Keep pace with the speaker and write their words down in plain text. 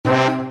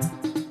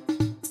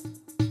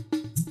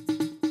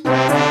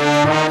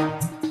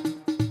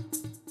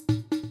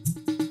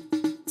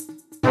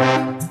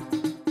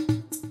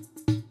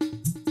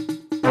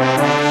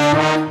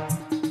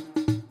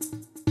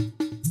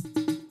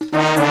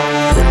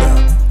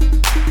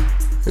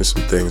there's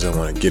some things I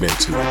want to get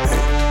into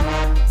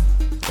today.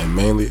 And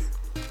mainly,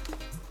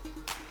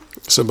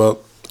 it's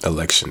about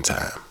election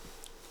time.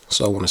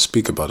 So I want to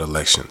speak about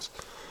elections.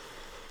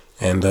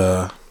 And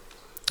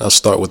I'll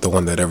start with the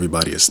one that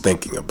everybody is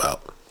thinking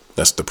about.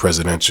 That's the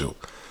presidential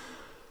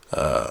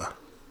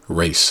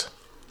race.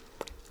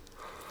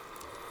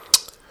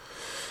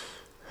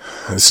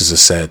 This is a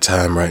sad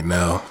time right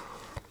now.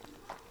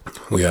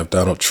 We have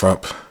Donald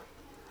Trump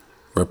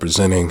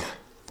representing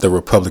the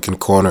Republican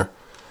corner,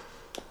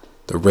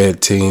 the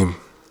red team,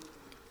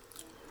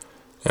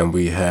 and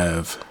we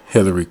have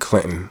Hillary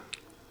Clinton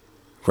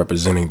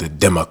representing the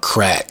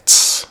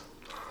Democrats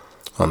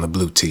on the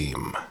blue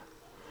team.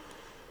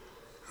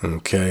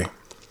 Okay.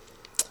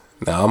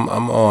 Now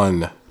I'm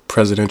on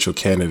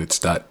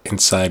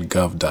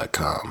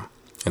presidentialcandidates.insidegov.com,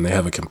 and they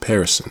have a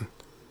comparison.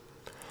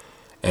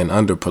 And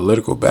under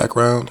political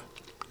background,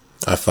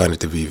 I find it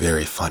to be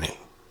very funny.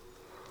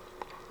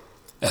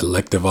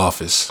 Elective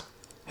office.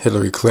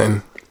 Hillary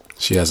Clinton,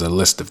 she has a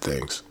list of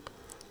things.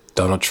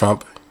 Donald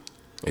Trump,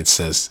 it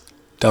says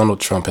Donald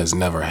Trump has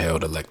never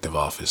held elective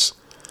office.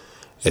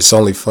 It's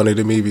only funny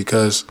to me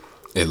because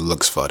it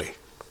looks funny.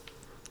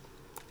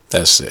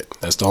 That's it.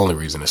 That's the only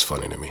reason it's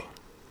funny to me.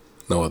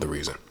 No other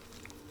reason.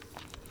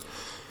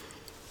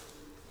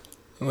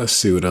 Let's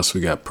see what else we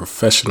got.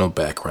 Professional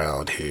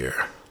background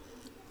here.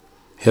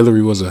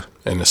 Hillary was an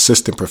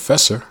assistant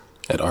professor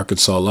at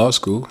Arkansas Law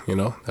School. You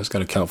know, that's got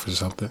to count for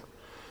something.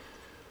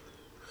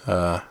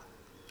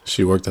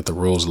 She worked at the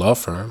Rules Law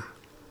Firm.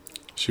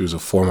 She was a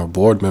former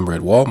board member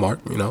at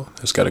Walmart. You know,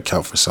 that's got to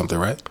count for something,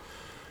 right?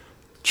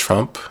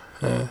 Trump,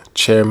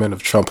 chairman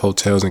of Trump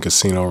Hotels and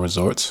Casino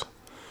Resorts.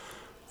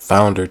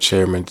 Founder,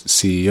 chairman,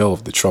 CEO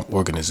of the Trump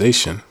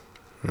Organization.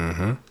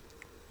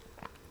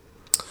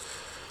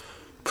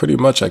 Pretty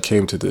much I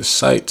came to this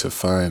site to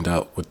find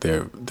out what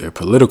their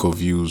political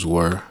views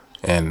were,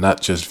 and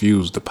not just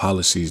views, the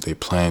policies they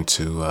plan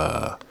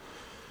to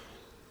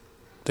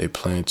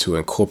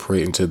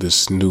incorporate into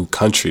this new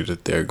country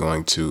that they're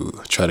going to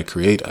try to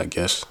create, I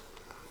guess,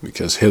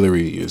 because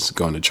Hillary is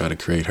going to try to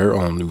create her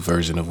own new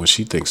version of what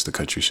she thinks the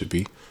country should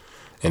be,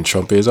 and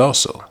Trump is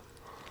also.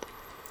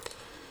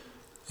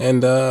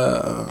 And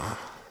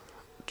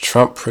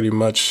Trump pretty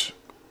much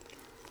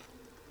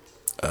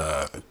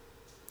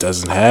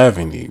doesn't have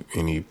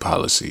any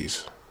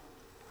policies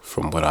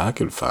from what I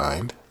could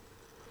find.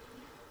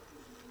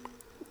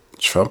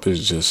 Trump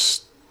is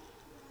just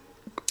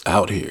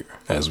out here,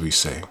 as we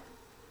say.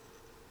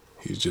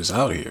 He's just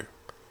out here.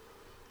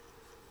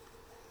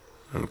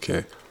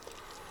 Okay.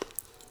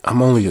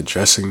 I'm only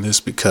addressing this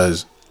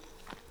because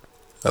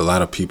a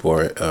lot of people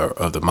are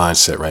of the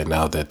mindset right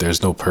now that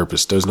there's no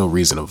purpose, there's no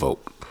reason to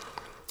vote.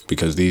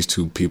 Because these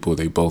two people,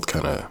 they both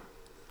kind of,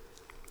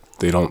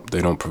 they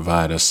don't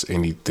provide us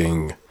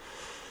anything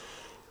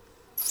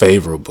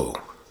favorable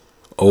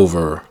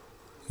over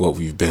what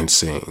we've been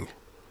seeing.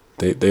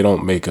 They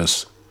don't make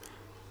us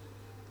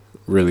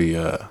really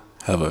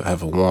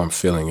have a warm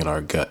feeling in our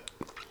gut.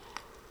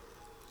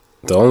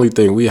 The only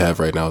thing we have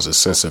right now is a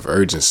sense of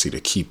urgency to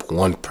keep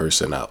one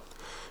person out.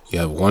 You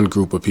have one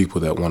group of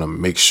people that want to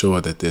make sure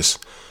that this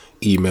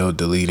email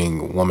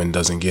deleting woman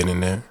doesn't get in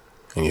there,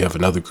 and you have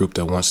another group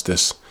that wants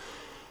this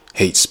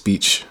hate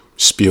speech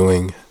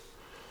spewing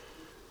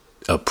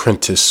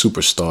apprentice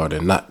superstar to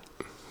not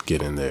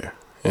get in there.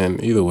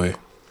 And either way,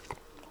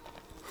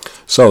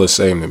 it's all the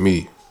same to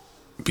me,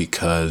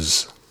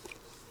 because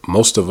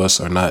most of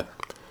us are not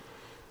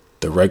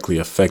directly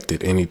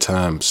affected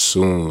anytime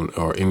soon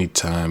or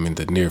anytime in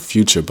the near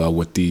future by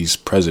what these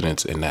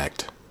presidents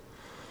enact.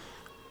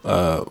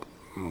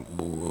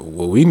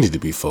 What we need to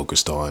be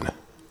focused on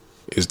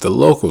is the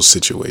local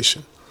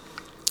situation.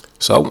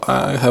 So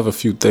I have a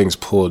few things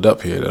pulled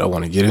up here that I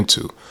want to get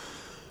into,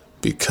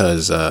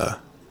 because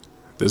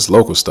this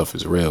local stuff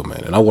is real,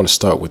 man. And I want to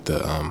start with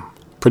the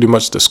pretty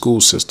much the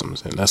school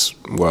systems, and that's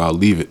where I'll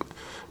leave it,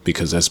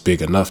 because that's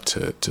big enough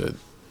to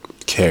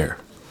care.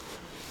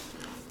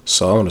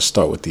 So I want to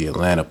start with the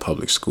Atlanta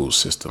public school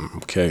system,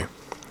 okay?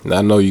 Now,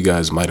 I know you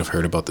guys might have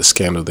heard about the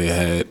scandal they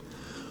had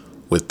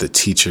with the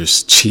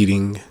teachers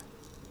cheating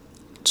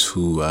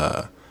to,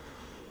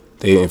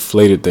 they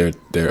inflated their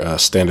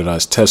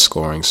standardized test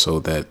scoring so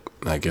that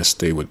I guess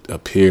they would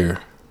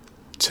appear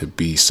to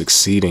be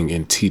succeeding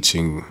in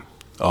teaching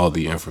all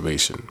the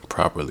information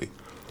properly,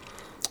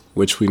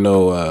 which we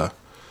know a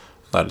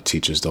lot of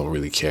teachers don't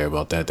really care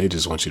about that. They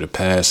just want you to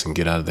pass and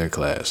get out of their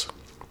class.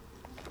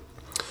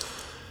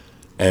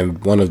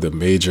 And one of the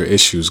major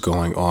issues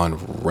going on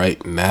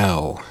right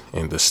now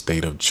in the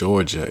state of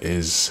Georgia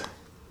is,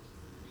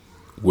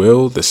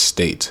 will the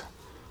state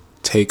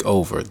take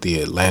over the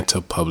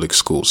Atlanta public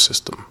school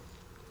system?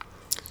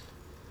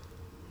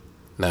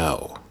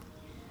 Now,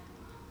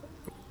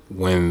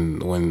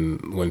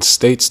 when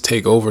states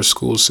take over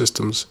school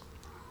systems,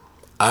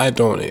 I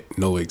don't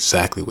know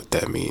exactly what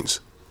that means.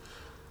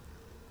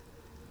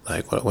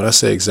 Like, when I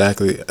say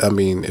exactly, I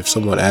mean, if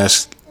someone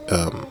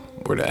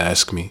were to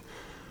ask me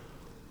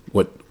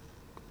what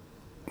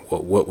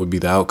would be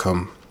the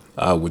outcome,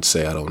 I would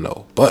say I don't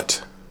know.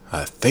 But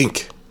I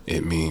think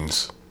it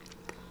means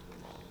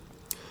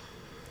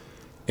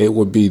It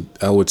would be,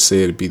 I would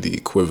say it'd be the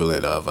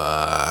equivalent of,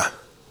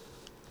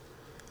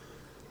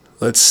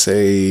 let's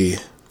say,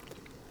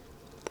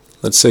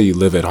 you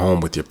live at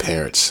home with your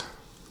parents.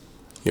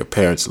 Your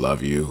parents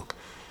love you.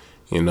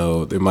 You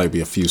know, there might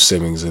be a few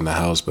siblings in the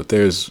house, but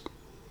there's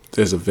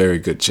a very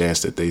good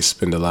chance that they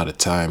spend a lot of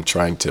time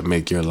trying to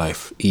make your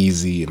life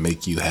easy and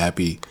make you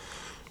happy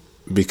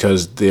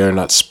because they are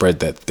not spread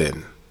that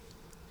thin.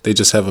 They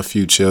just have a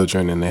few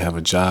children and they have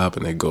a job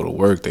and they go to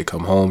work, they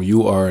come home.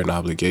 You are an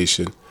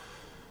obligation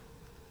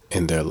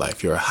in their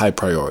life. You're a high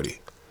priority.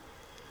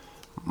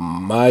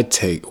 My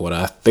take, what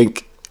I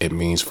think it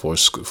means for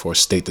a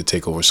state to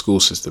take over school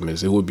system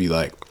is it would be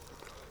like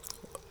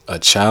a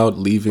child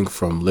leaving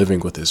from living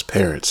with his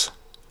parents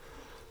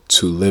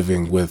to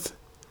living with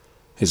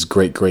his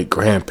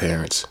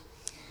great-great-grandparents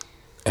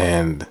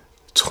and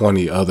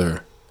 20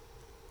 other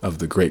of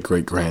the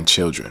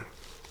great-great-grandchildren.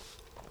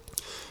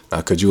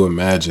 Now, could you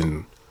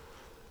imagine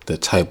the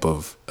type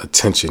of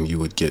attention you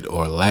would get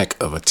or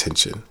lack of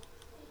attention?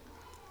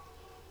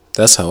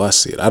 That's how I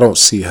see it. I don't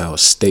see how a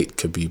state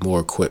could be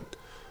more equipped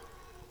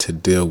to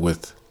deal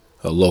with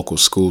a local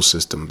school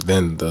system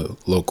than the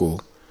local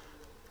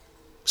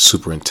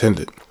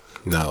superintendent.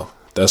 Now,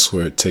 that's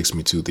where it takes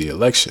me to the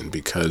election,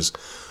 because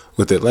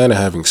with Atlanta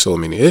having so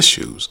many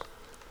issues,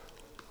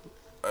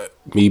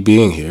 me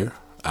being here,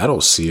 I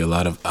don't see a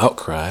lot of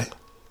outcry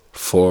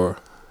for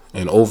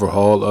an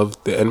overhaul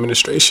of the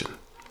administration.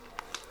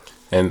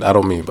 And I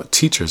don't mean but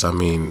teachers, I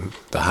mean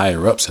the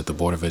higher ups at the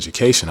Board of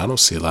Education. I don't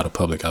see a lot of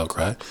public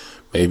outcry.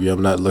 Maybe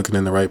I'm not looking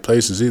in the right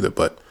places either,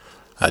 but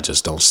I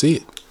just don't see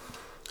it.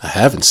 I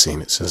haven't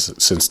seen it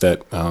since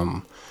that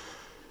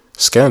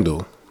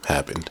scandal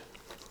happened.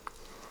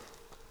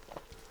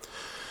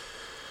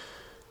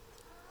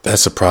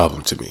 That's a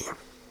problem to me.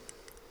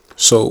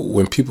 So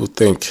when people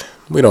think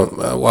we don't,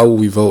 why would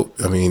we vote?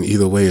 I mean,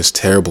 either way is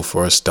terrible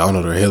for us,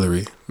 Donald or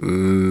Hillary.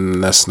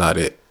 That's not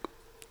it.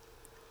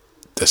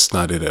 That's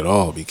not it at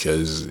all,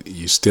 because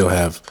you still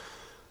have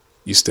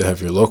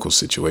your local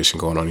situation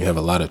going on. You have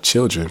a lot of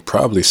children,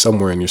 probably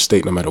somewhere in your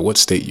state, no matter what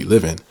state you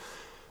live in,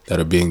 that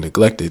are being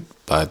neglected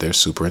by their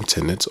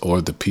superintendents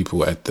or the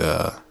people at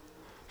the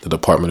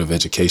Department of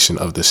Education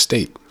of the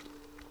state.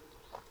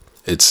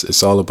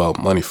 It's all about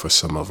money for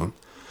some of them,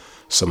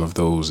 some of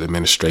those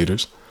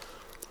administrators.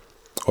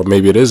 Or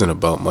maybe it isn't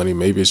about money.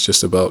 Maybe it's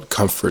just about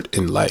comfort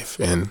in life,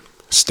 and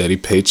steady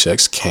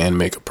paychecks can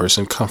make a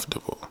person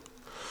comfortable.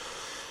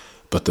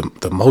 But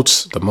the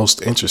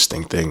most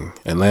interesting thing,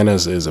 Atlanta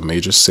is a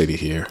major city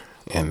here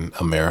in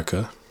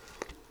America,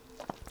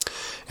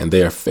 and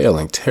they are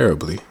failing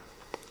terribly.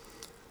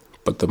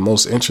 But the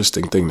most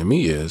interesting thing to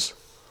me is,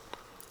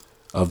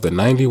 of the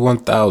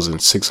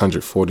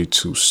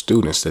 91,642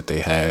 students that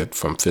they had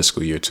from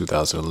fiscal year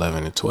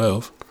 2011 and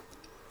 12,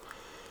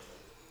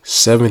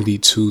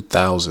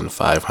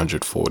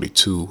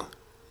 72,542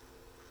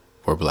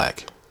 were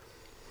black.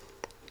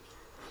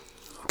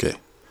 Okay.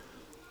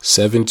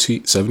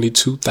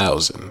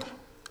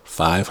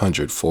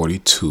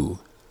 72,542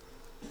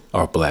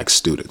 are black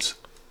students.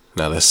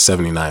 Now that's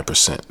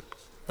 79%,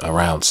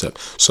 around 7.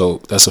 So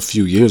that's a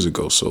few years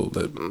ago. So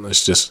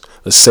let's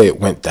say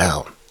it went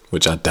down,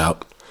 which I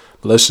doubt.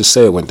 But let's just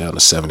say it went down to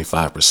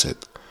 75%.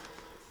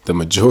 The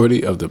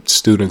majority of the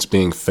students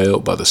being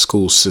failed by the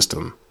school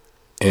system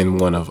in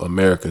one of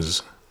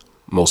America's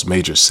most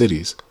major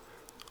cities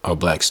are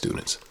black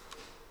students.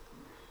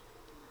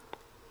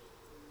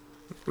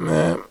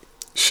 Man,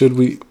 should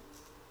we?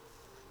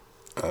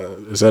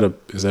 Is that a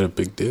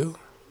big deal?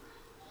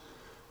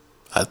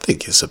 I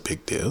think it's a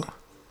big deal.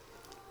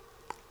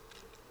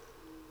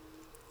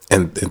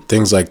 And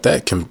things like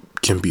that can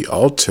be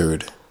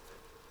altered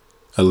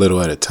a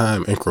little at a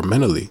time,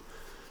 incrementally,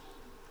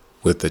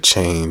 with the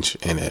change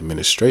in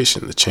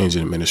administration. The change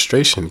in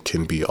administration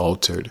can be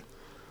altered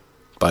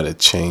by the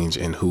change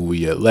in who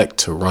we elect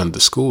to run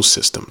the school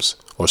systems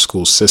or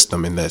school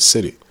system in that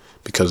city,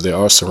 because there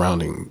are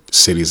surrounding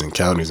cities and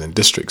counties and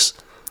districts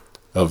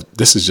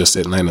this is just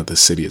Atlanta, the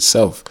city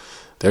itself.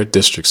 There are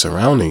districts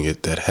surrounding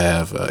it that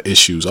have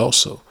issues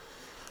also.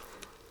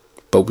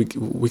 But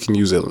we can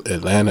use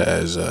Atlanta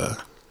as the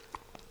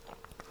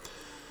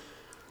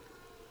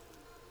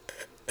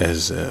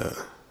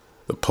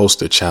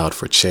poster child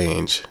for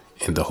change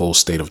in the whole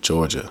state of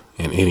Georgia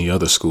and any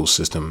other school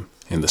system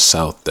in the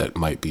South that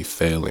might be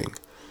failing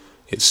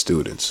its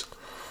students.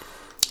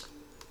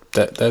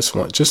 That's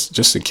one.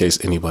 Just in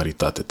case anybody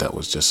thought that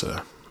was just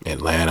a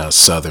Atlanta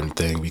Southern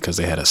thing because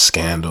they had a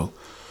scandal.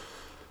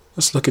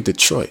 Let's look at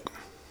Detroit.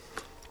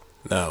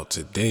 Now,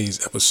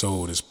 today's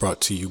episode is brought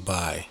to you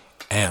by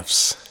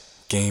Amph's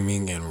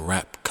Gaming and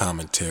Rap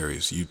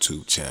Commentaries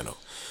YouTube channel.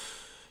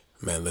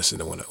 Man, listen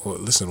to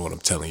what I'm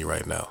telling you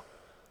right now.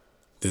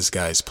 This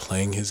guy's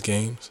playing his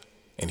games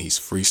and he's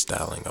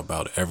freestyling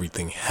about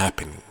everything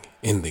happening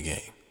in the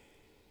game.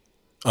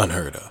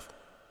 Unheard of.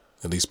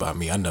 At least by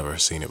me. I've never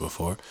seen it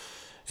before.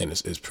 And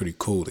it's pretty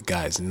cool. The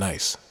guy is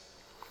nice.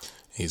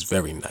 He's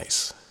very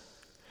nice.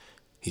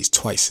 He's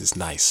twice as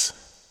nice.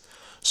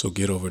 So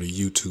get over to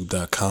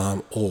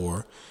youtube.com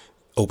or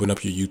open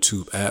up your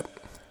YouTube app,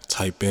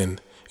 type in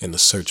the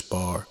search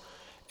bar,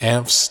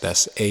 AMPS,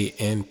 that's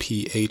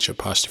ANPH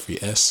apostrophe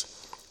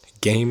S,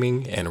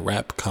 gaming and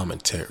rap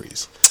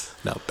commentaries.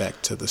 Now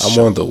back to the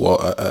show.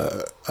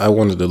 I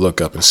wanted to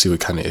look up and see what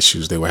kind of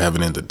issues they were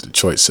having in the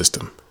Detroit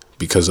system,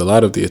 because a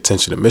lot of the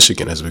attention in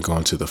Michigan has been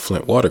going to the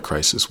Flint water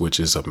crisis, which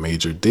is a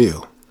major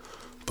deal.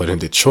 But in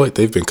Detroit,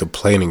 they've been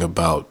complaining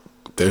about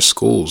their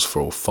schools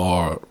for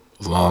far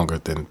longer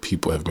than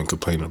people have been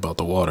complaining about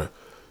the water.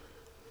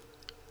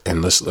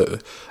 And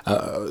the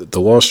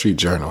Wall Street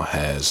Journal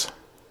has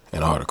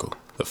an article.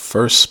 The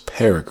first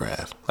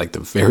paragraph, like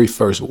the very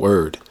first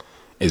word,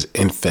 is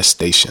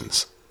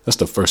infestations. That's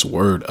the first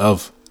word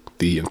of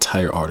the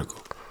entire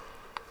article.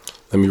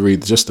 Let me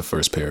read just the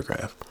first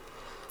paragraph.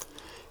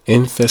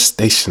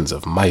 Infestations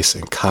of mice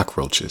and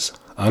cockroaches,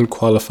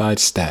 unqualified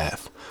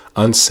staff,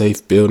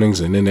 unsafe buildings,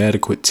 and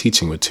inadequate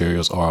teaching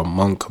materials are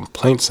among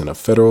complaints in a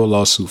federal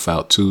lawsuit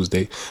filed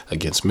Tuesday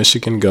against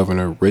Michigan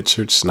Governor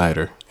Richard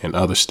Snyder and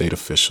other state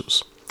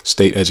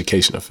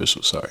education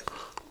officials.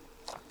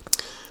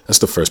 That's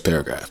the first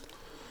paragraph.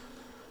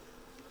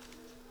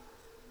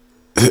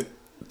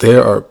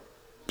 There are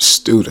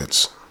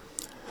students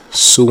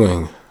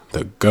suing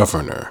the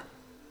governor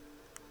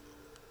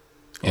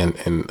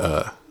and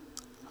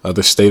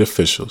other state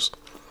officials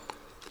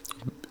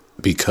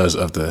because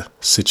of the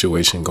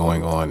situation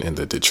going on in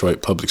the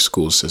Detroit public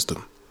school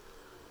system.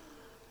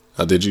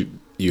 Now,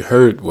 you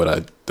heard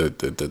what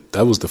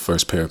that was the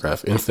first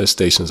paragraph.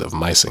 Infestations of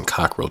mice and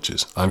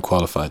cockroaches,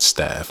 unqualified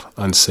staff,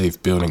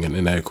 unsafe building, and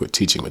inadequate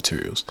teaching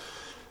materials.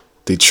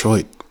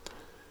 Detroit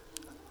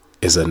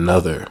is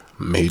another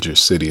major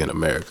city in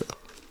America,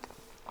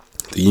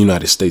 the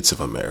United States of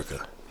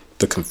America,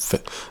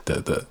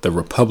 the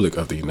Republic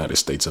of the United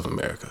States of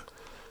America.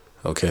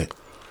 Okay,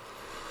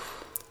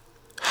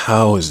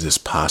 how is this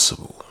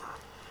possible?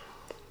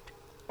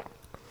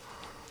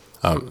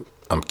 I'm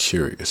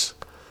curious.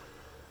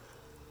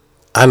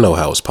 I know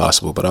how it's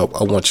possible, but I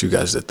want you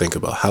guys to think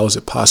about how is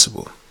it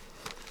possible.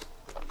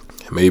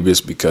 Maybe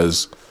it's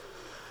because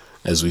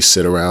as we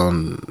sit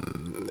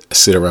around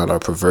our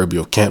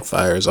proverbial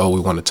campfires, all we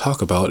want to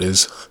talk about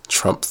is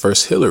Trump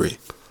versus Hillary.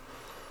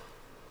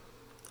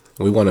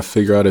 We want to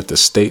figure out if the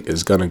state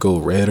is going to go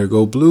red or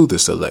go blue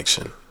this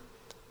election.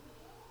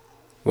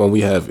 When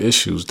we have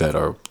issues that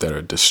are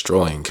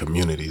destroying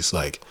communities,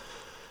 like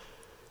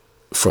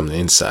from the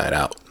inside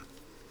out.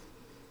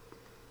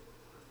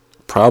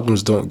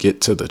 Problems don't get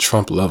to the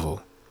Trump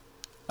level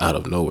out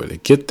of nowhere. They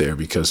get there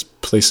because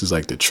places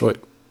like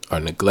Detroit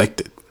are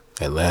neglected,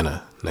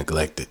 Atlanta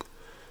neglected,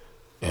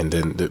 and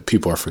then the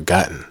people are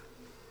forgotten.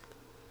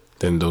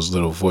 Then those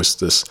little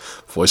voiceless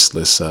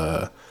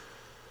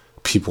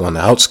people on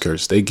the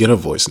outskirts, they get a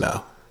voice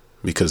now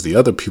because the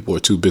other people are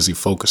too busy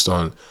focused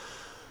on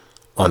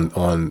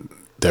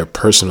their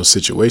personal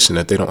situation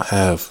that they don't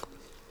have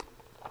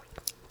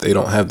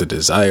the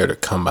desire to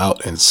come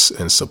out and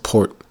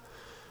support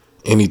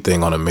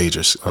anything on a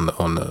major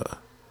on the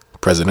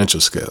presidential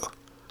scale.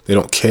 They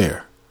don't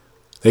care.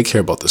 They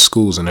care about the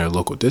schools in their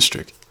local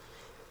district,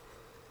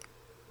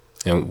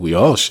 and we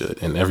all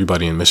should, and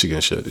everybody in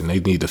Michigan should, and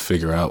they need to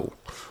figure out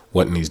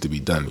what needs to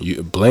be done.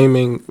 You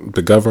blaming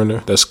the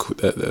governor, that's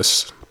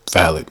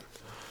valid,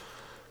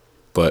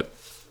 but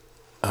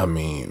I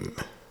mean,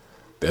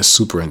 that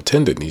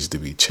superintendent needs to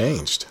be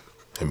changed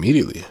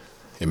immediately.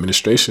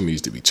 Administration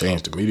needs to be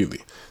changed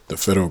immediately. The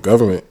federal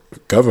government.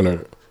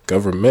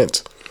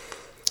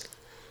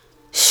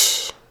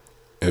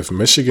 If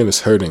Michigan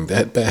is hurting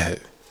that bad,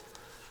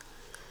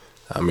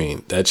 I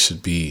mean, that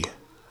should be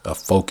a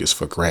focus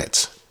for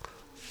grants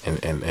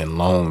and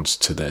loans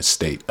to that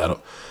state. I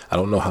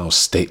don't know how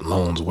state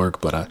loans work,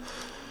 but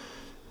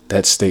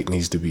that state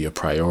needs to be a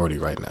priority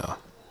right now.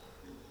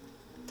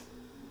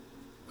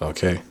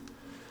 Okay.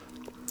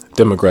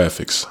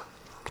 Demographics.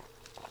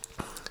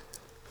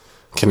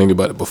 Can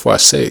anybody, before I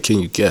say it, can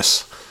you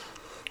guess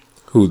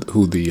who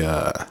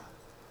the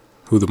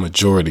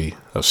majority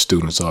of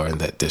students are in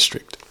that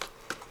district?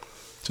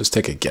 Just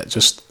take a guess.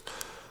 Just,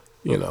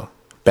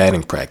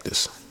 batting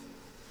practice.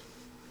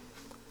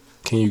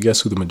 Can you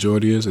guess who the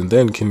majority is? And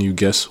then can you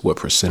guess what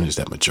percentage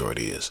that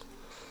majority is?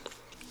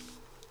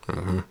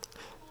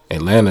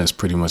 Atlanta is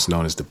pretty much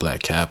known as the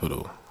black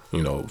capital,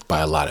 by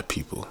a lot of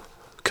people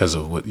because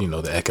of what,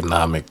 the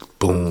economic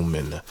boom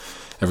and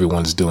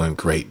everyone's doing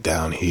great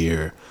down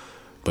here.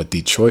 But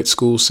Detroit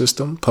school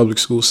system, public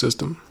school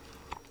system,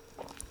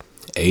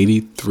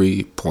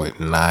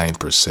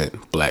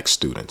 83.9% black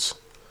students.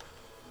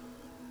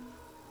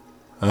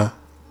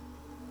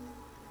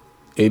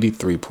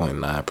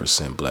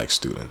 83.9% black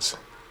students.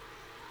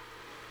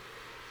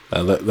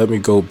 Now let me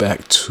go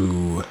back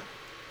to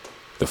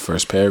the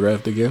first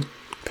paragraph again.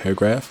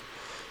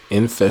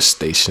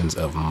 Infestations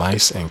of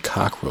mice and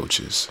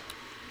cockroaches.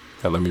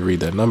 Now let me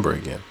read that number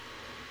again.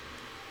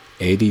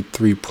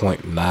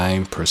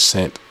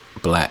 83.9%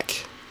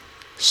 black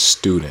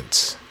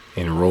students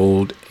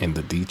enrolled in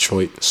the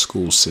Detroit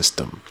school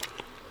system.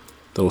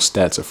 Those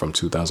stats are from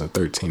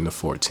 2013 to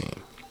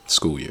 14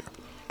 school year.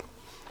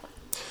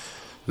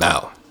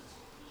 Now,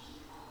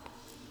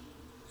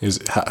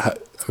 I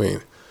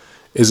mean,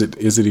 is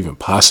it even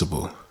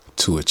possible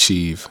to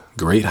achieve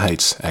great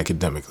heights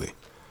academically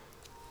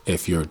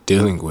if you're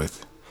dealing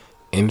with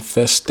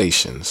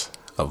infestations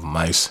of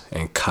mice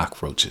and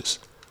cockroaches?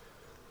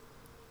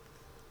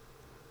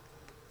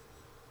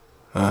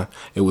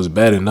 It was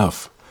bad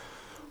enough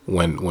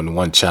when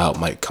one child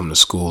might come to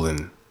school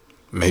and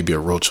maybe a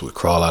roach would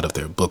crawl out of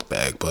their book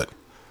bag, but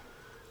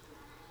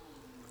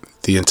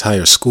the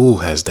entire school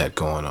has that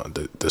going on.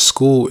 The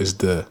school is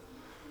they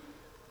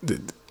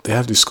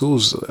have these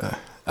schools.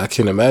 I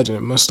can imagine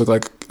it must look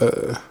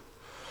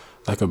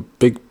like a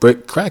big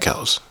brick crack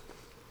house.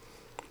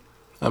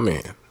 I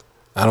mean,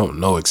 I don't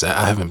know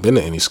exactly. I haven't been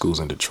to any schools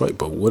in Detroit,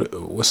 but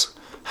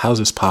how's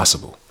this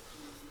possible?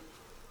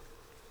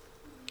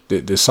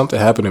 Did something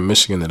happen in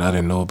Michigan that I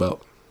didn't know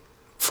about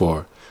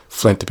for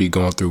Flint to be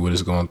going through what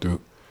it's going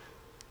through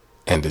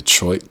and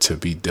Detroit to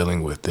be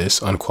dealing with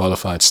this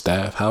unqualified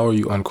staff? How are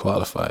you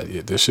unqualified?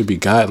 There should be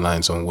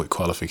guidelines on what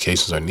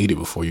qualifications are needed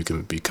before you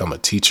can become a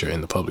teacher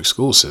in the public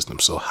school system.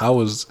 So how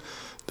is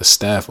the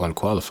staff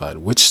unqualified?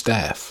 Which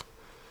staff?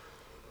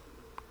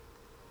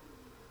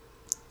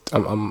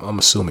 I'm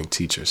assuming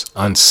teachers.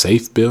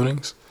 Unsafe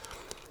buildings?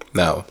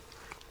 Now,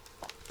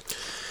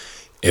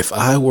 if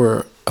I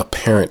were a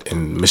parent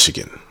in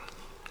Michigan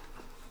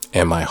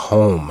and my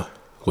home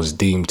was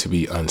deemed to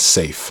be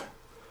unsafe,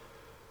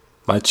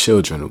 my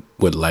children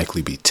would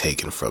likely be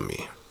taken from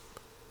me.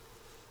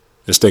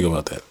 Just think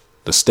about that.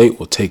 The state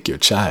will take your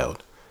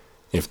child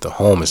if the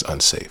home is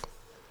unsafe.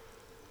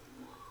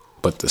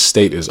 But the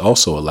state is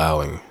also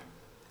allowing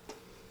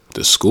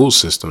the school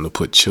system to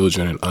put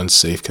children in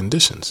unsafe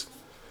conditions.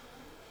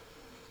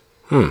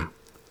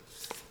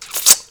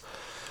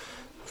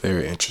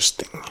 Very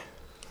interesting.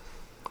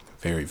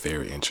 Very,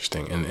 very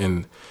interesting.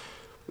 And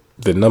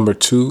the number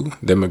 2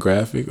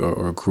 demographic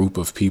or group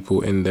of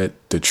people in that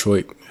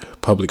Detroit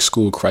public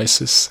school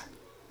crisis,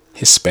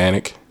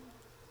 Hispanic,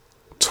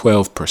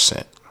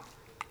 12%.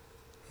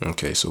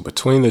 Okay, so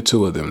between the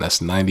two of them, that's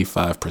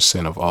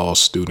 95% of all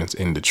students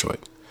in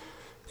Detroit,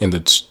 in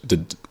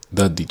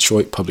the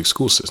Detroit public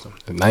school system.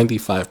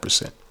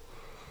 95%,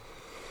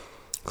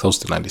 close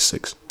to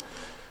 96.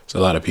 It's a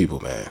lot of people,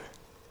 man.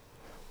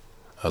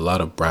 A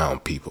lot of brown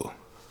people.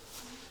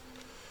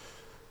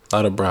 A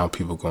lot of brown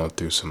people going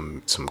through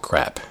some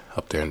crap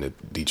up there in the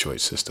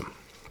Detroit system.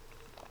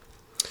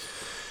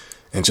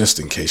 And just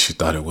in case you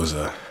thought it was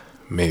a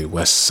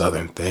Midwest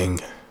Southern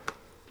thing,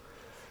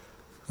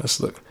 let's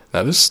look.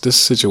 Now this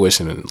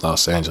situation in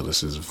Los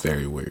Angeles is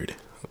very weird.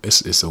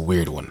 It's a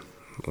weird one.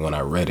 When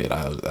I read it,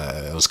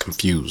 I was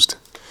confused.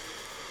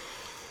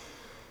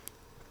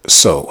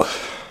 So,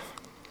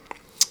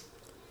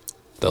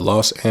 the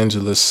Los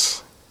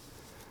Angeles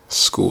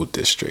School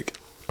District,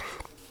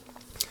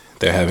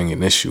 they're having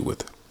an issue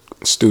with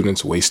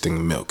students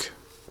wasting milk.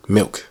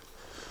 Milk.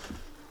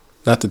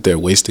 Not that they're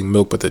wasting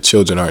milk, but the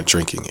children aren't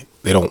drinking it.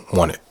 They don't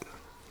want it.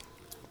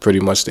 Pretty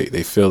much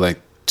they feel like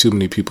too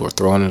many people are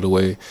throwing it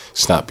away.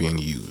 It's not being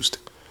used.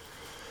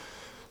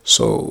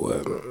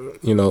 So,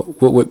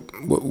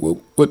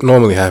 what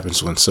normally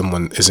happens when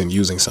someone isn't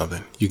using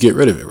something? You get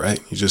rid of it, right?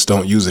 You just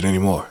don't use it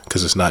anymore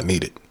because it's not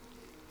needed.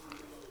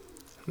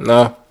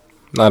 No,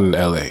 not in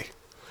LA.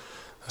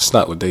 That's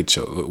not what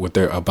what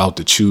they're about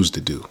to choose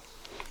to do.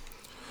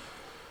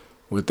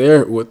 What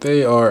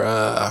they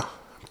are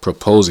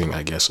proposing,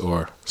 I guess,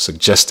 or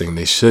suggesting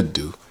they should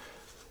do,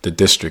 the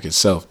district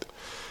itself,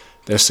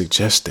 they're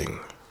suggesting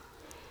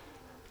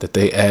that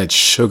they add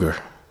sugar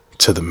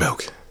to the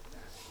milk.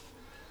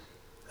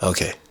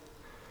 Okay.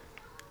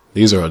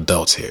 These are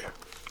adults here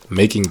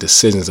making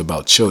decisions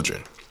about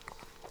children.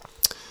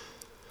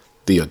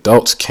 The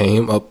adults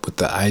came up with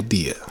the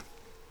idea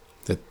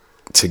that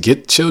to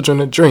get children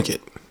to drink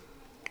it,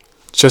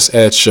 just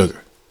add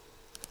sugar.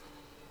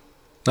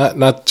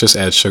 Not just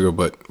add sugar,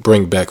 but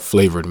bring back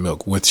flavored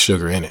milk with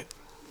sugar in it.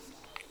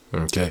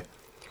 Okay.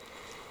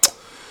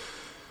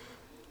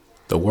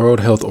 The World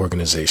Health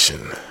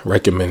Organization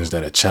recommends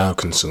that a child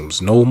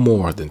consumes no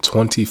more than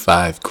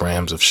 25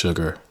 grams of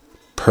sugar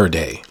per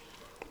day.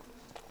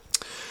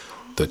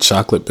 The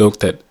chocolate milk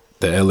that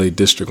the LA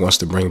district wants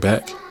to bring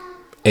back,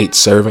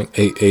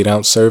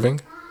 8-ounce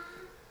serving,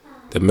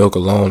 the milk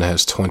alone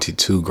has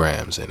 22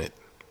 grams in it.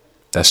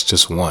 That's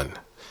just one.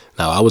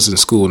 Now, I was in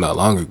school not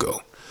long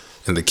ago,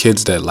 and the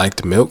kids that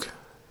liked milk,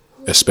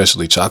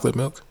 especially chocolate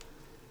milk,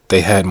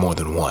 they had more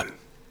than one.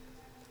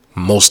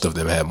 Most of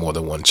them had more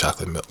than one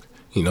chocolate milk.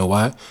 You know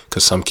why?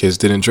 Because some kids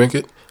didn't drink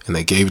it, and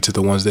they gave it to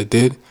the ones that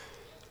did,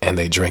 and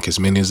they drank as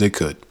many as they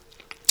could.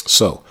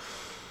 So,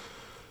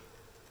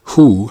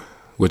 WHO,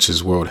 which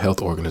is World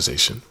Health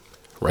Organization,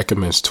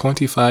 recommends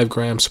 25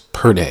 grams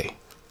per day.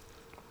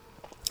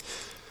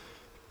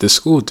 The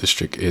school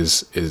district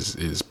is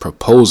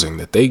proposing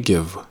that they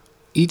give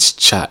each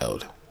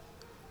child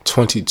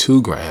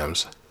 22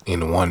 grams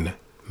in one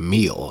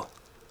meal.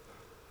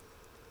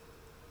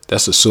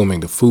 That's assuming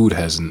the food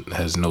has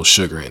no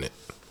sugar in it,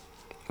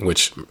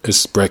 which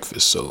is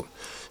breakfast. So,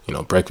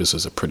 breakfast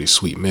is a pretty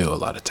sweet meal a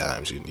lot of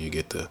times. You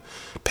get the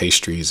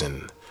pastries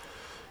and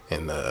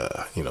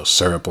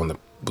syrup on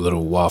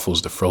little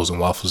waffles, the frozen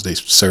waffles they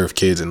serve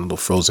kids, and little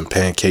frozen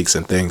pancakes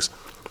and things.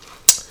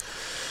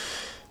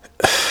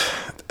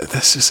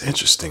 That's just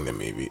interesting to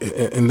me.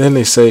 And then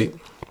they say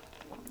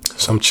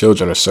some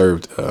children are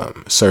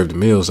served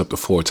meals up to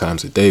 4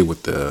 times a day.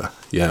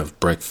 You have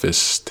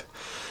breakfast.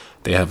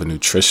 They have a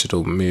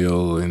nutritional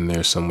meal in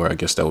there somewhere. I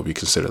guess that would be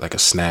considered like a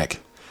snack.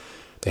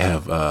 They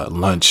have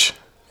lunch,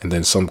 and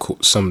then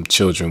some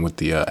children with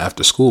the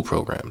after school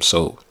program.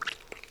 So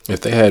if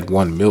they had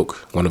one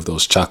of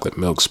those chocolate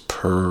milks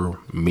per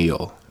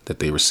meal that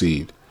they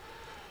received,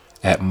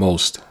 at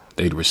most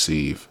they'd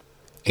receive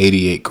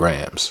 88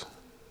 grams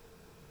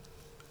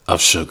of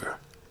sugar.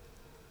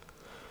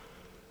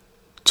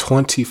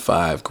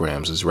 25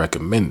 grams is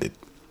recommended.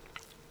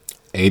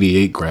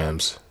 88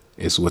 grams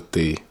is what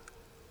they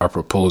are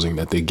proposing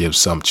that they give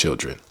some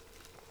children.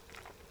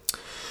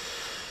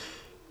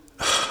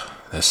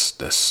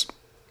 It's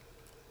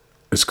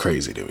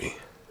crazy to me.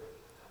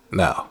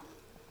 Now,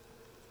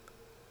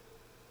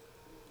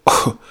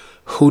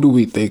 who do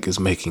we think is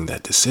making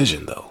that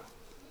decision, though?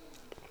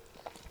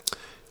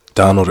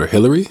 Donald or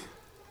Hillary?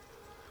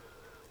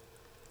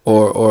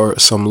 Or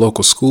some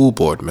local school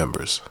board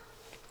members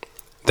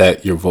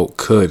that your vote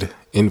could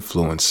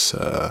influence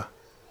the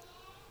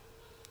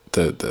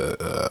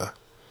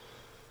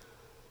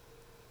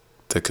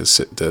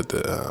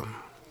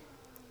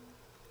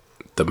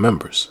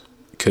members,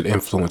 could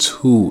influence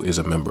who is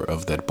a member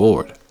of that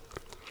board.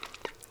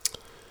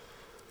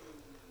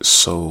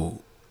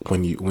 So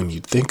when you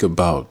think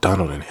about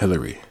Donald and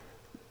Hillary,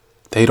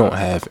 they don't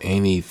have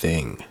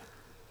anything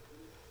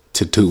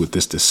to do with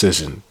this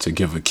decision to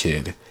give a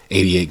kid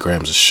 88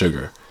 grams of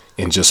sugar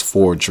in just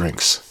 4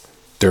 drinks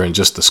during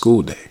just the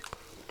school day.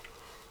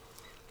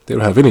 They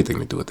don't have anything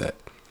to do with that.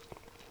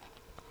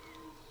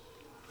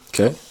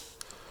 Okay?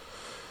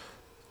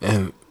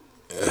 And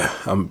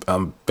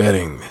I'm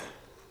betting,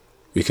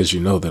 because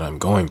you know that I'm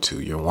going to,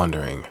 you're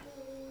wondering,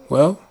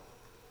 well,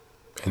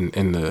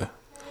 in the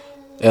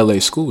LA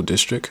school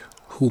district,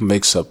 who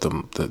makes up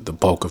the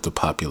bulk of the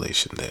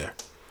population there?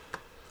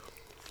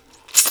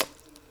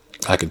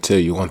 I can tell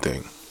you one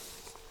thing.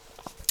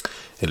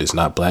 It is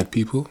not black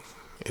people.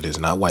 It is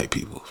not white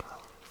people.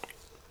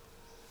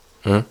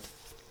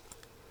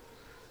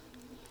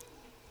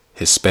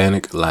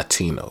 Hispanic,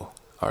 Latino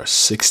are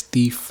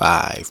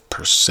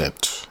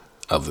 65%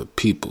 of the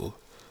people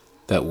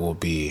that will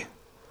be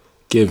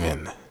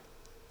given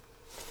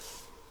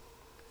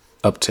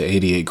up to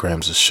 88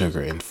 grams of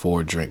sugar in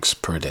 4 drinks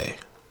per day.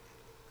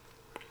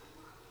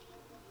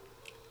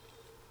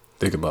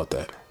 Think about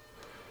that.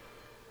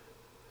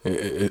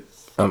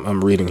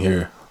 I'm reading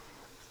here.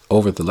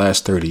 Over the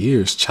last 30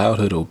 years,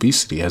 childhood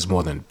obesity has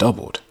more than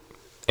doubled,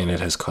 and it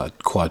has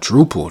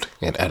quadrupled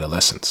in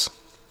adolescence.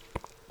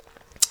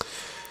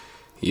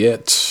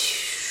 Yet,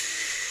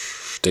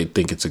 they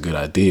think it's a good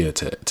idea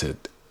to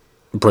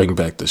bring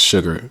back the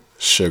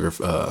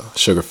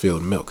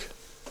sugar-filled milk,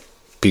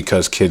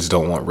 because kids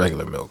don't want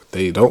regular milk.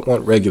 They don't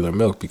want regular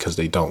milk because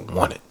they don't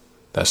want it.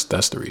 That's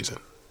the reason.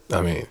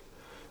 I mean,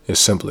 it's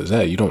simple as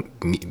that.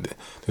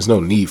 There's no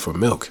need for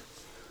milk.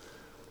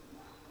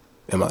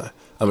 I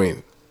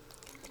mean,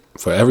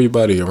 for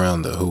everybody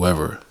around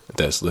whoever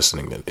that's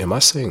listening, am I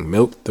saying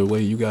milk the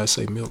way you guys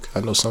say milk?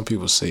 I know some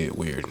people say it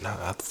weird.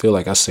 I feel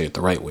like I say it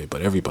the right way,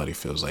 but everybody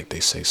feels like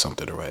they say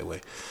something the right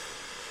way.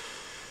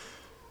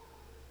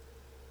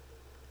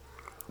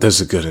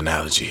 There's a good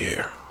analogy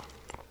here.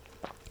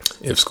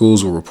 If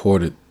schools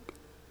reported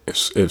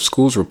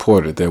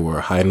there were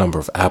a high number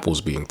of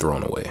apples being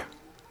thrown away,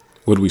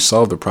 would we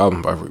solve the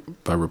problem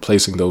by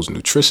replacing those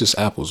nutritious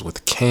apples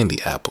with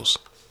candy apples?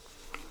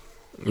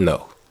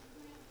 No,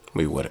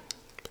 we wouldn't.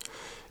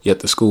 Yet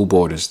the school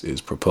board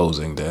is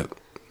proposing that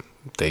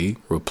they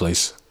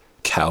replace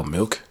cow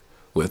milk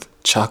with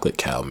chocolate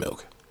cow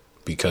milk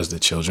because the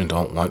children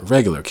don't want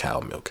regular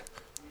cow milk.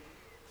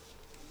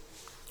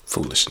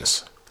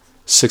 Foolishness.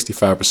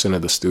 65%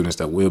 of the students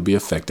that will be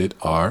affected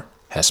are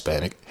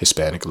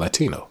Hispanic,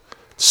 Latino.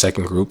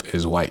 Second group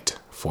is white,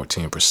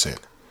 14%.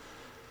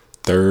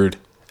 Third,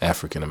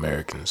 African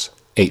Americans,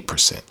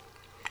 8%.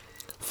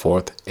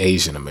 Fourth,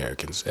 Asian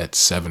Americans at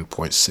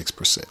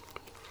 7.6%.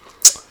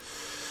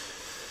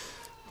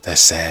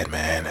 That's sad,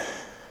 man.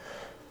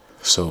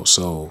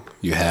 So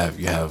you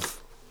have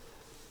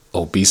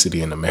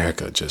obesity in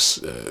America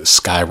just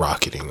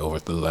skyrocketing over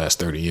the last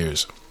 30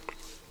 years,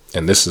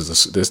 and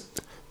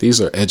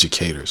these are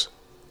educators.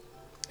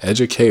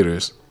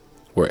 Educators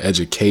were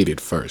educated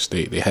first.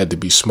 They had to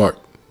be smart,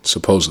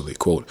 supposedly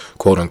quote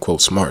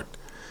unquote smart,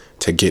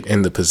 to get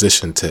in the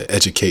position to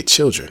educate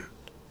children.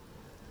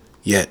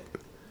 Yet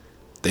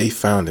they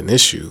found an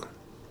issue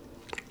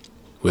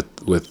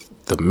with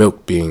the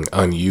milk being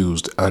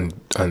unused,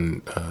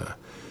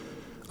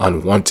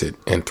 unwanted,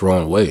 and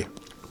thrown away.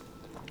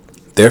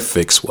 Their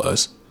fix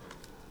was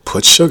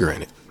put sugar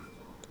in it.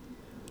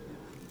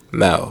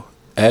 Now,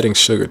 adding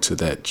sugar to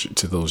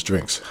those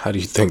drinks, how do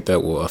you think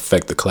that will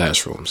affect the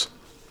classrooms?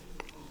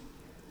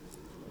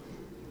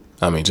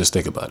 I mean, just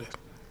think about it.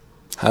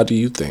 How do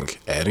you think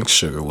adding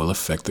sugar will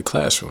affect the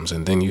classrooms?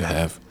 And then you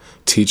have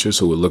teachers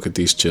who will look at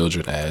these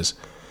children as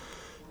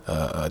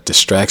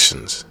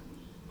distractions.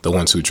 The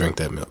ones who drink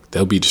that milk,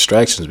 they'll be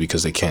distractions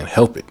because they can't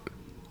help it.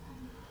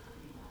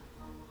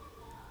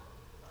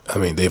 I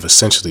mean, they've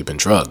essentially been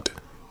drugged.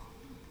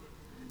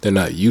 They're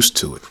not used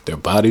to it. Their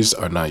bodies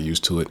are not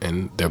used to it,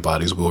 and their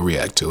bodies will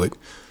react to it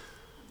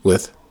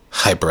with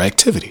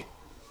hyperactivity.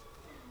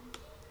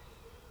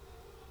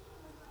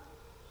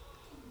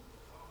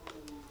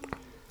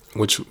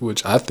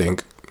 Which I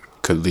think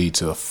could lead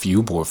to a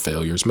few more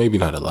failures. Maybe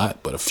not a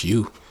lot, but a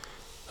few.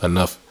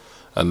 Enough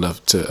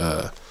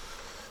to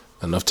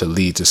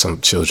lead to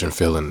some children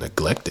feeling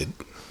neglected,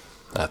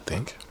 I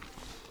think.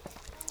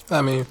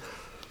 I mean,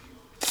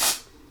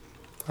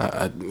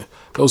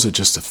 those are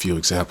just a few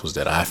examples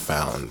that I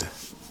found.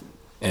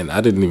 And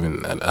I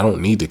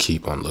don't need to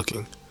keep on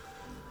looking.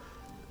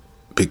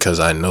 Because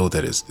I know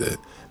that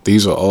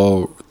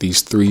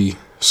these 3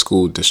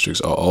 school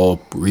districts are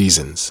all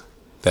reasons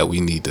that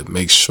we need to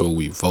make sure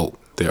we vote.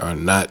 The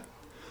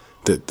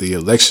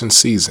election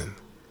season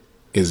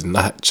is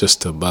not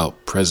just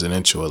about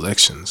presidential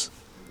elections.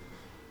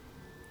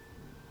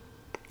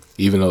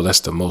 Even though that's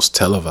the most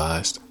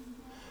televised,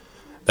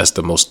 that's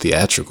the most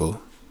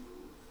theatrical,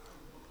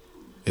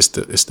 it's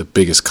the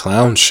biggest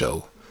clown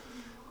show.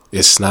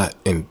 It's not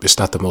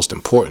the most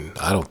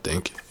important, I don't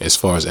think, as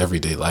far as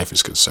everyday life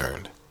is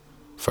concerned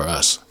for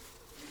us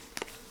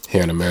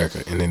here in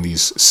America and in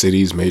these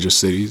cities, major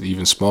cities,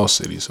 even small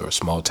cities or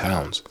small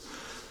towns.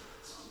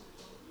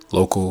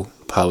 Local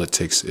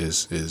politics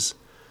is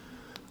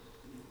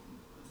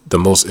the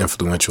most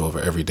influential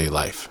over everyday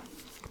life.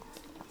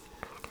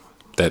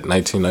 That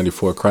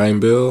 1994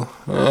 crime bill,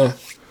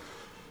 that's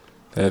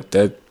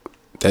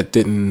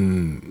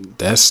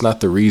not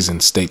the reason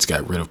states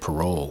got rid of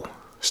parole.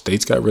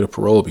 States got rid of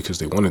parole because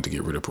they wanted to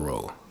get rid of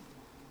parole.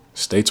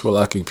 States were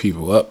locking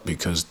people up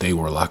because they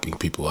were locking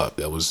people up.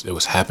 It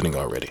was happening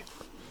already.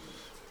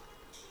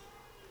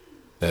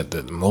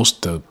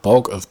 The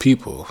bulk of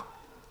people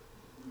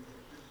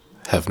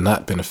have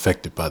not been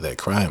affected by that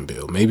crime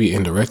bill. Maybe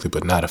indirectly,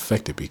 but not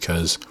affected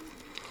because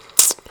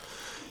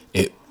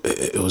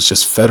it was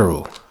just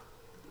federal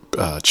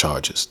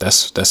charges.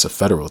 That's a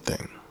federal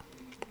thing.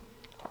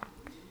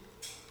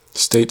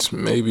 States,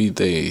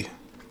 the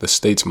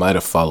states might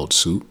have followed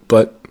suit,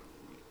 but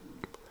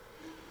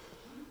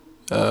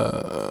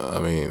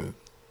I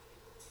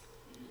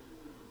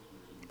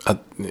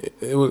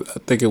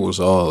think it was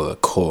all a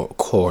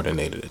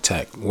coordinated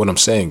attack. What I'm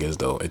saying is,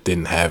 though, it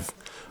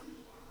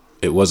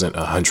wasn't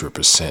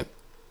 100%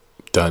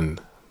 done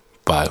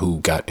by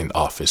who got in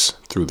office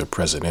through the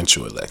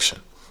presidential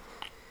election.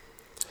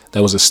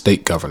 That was a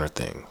state governor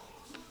thing.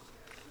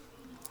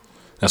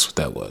 That's what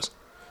that was.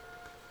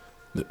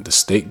 The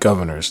state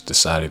governors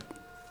decided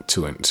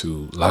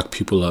to lock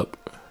people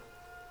up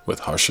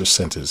with harsher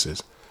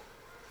sentences.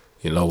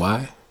 You know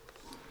why?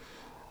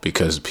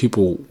 Because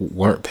people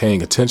weren't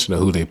paying attention to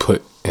who they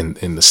put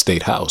in the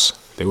state house.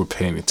 They were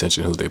paying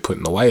attention to who they put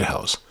in the White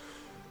House.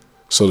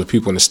 So the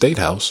people in the state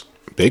house,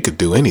 they could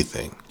do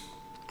anything.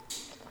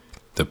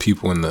 The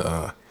people on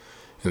the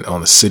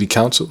city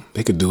council,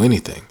 they could do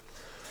anything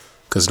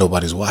because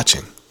nobody's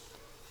watching.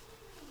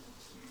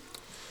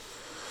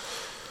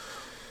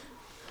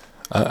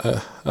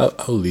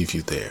 I'll leave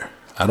you there.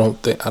 I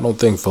don't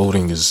think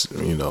voting is,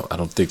 I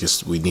don't think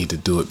we need to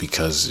do it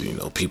because,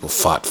 people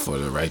fought for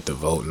the right to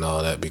vote and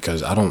all that,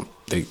 because I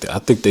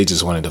think they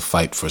just wanted to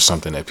fight for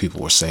something that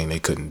people were saying they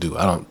couldn't do.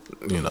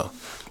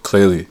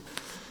 Clearly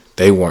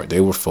they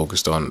were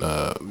focused on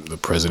the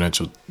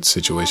presidential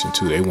situation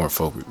too. They weren't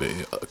focused.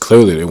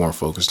 Clearly they weren't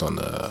focused on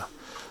the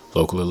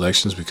local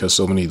elections because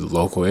so many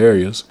local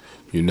areas,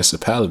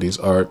 municipalities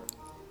are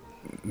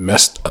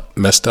messed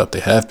up. They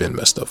have been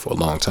messed up for a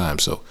long time.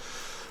 So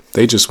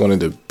they just wanted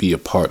to be a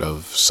part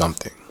of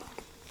something.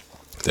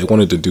 They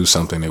wanted to do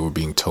something they were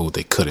being told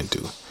they couldn't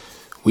do.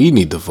 We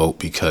need to vote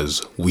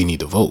because we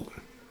need to vote.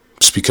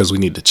 It's because we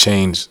need to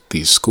change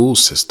these school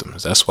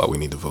systems. That's why we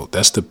need to vote.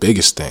 That's the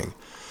biggest thing.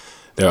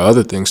 There are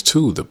other things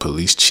too. The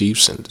police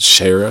chiefs and the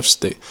sheriffs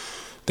that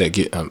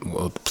get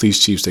the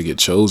police chiefs that get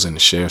chosen, the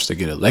sheriffs that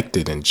get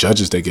elected, and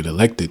judges that get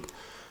elected.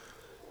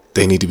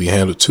 They need to be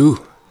handled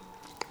too.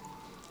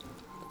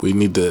 We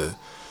need to,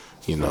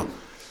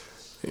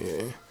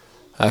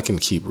 I can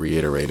keep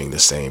reiterating the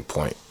same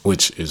point,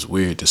 which is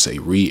weird to say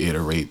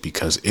reiterate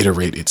because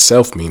iterate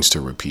itself means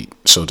to repeat.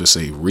 So to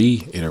say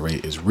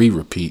reiterate is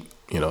re-repeat,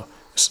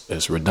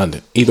 it's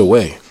redundant. Either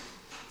way,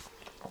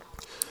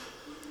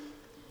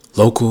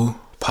 local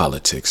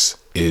politics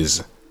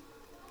is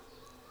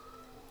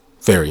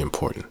very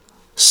important.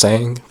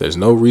 Saying there's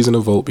no reason to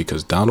vote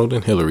because Donald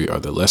and Hillary are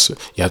you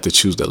have to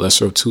choose the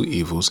lesser of two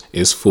evils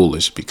is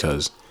foolish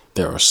because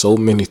there are so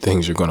many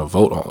things you're going to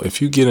vote on.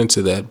 If you get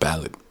into that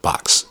ballot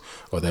box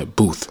or that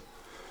booth,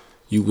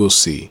 you will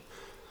see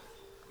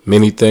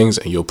many things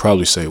and you'll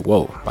probably say,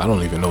 whoa, I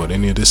don't even know what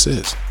any of this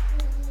is.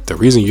 The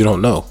reason you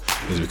don't know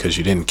is because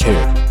you didn't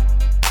care.